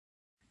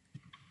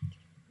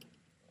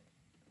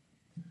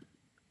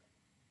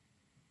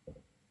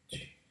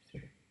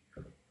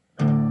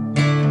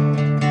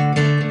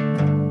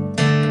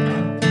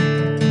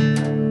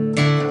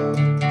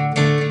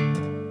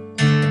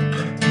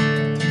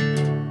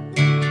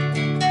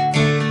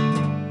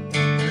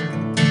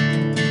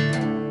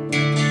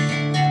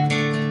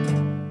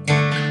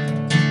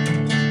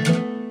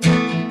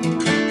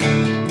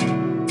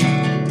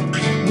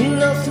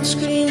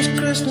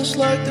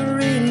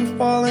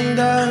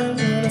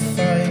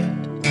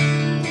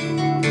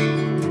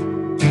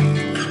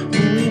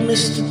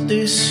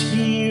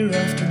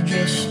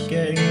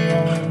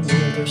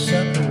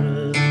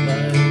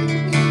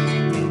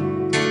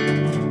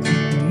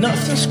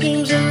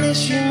screams I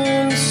miss you more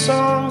than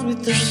songs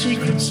with their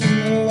secrets in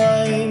the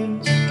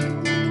lights.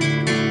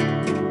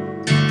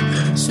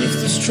 So if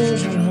this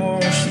Trojan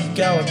horse should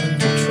gallop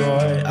into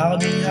Troy, I'll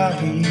be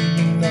happy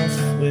enough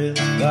with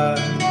that.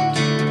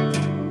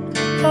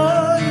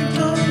 Oh, you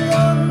don't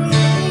want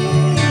me,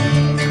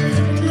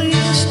 at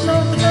least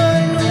not that I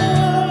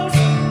know of.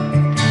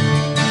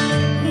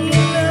 You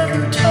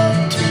never talk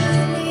to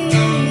me,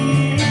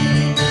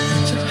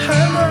 so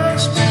how am I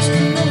supposed to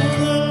know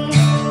love?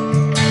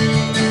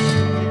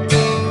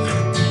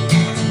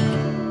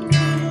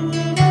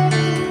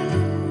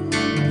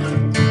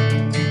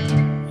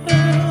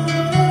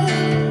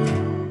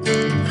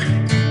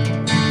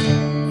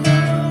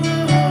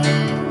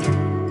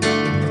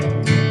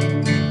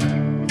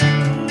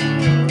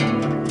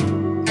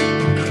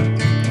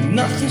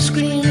 Nothing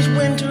screams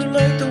winter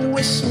like the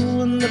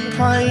whistle and the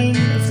pine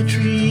of the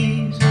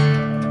trees,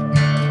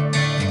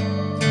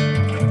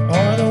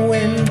 or the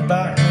wind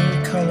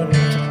battering colour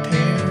into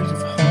pairs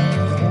of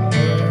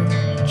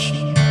hungover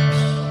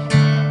cheeks.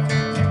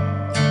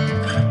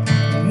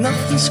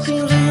 Nothing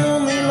screams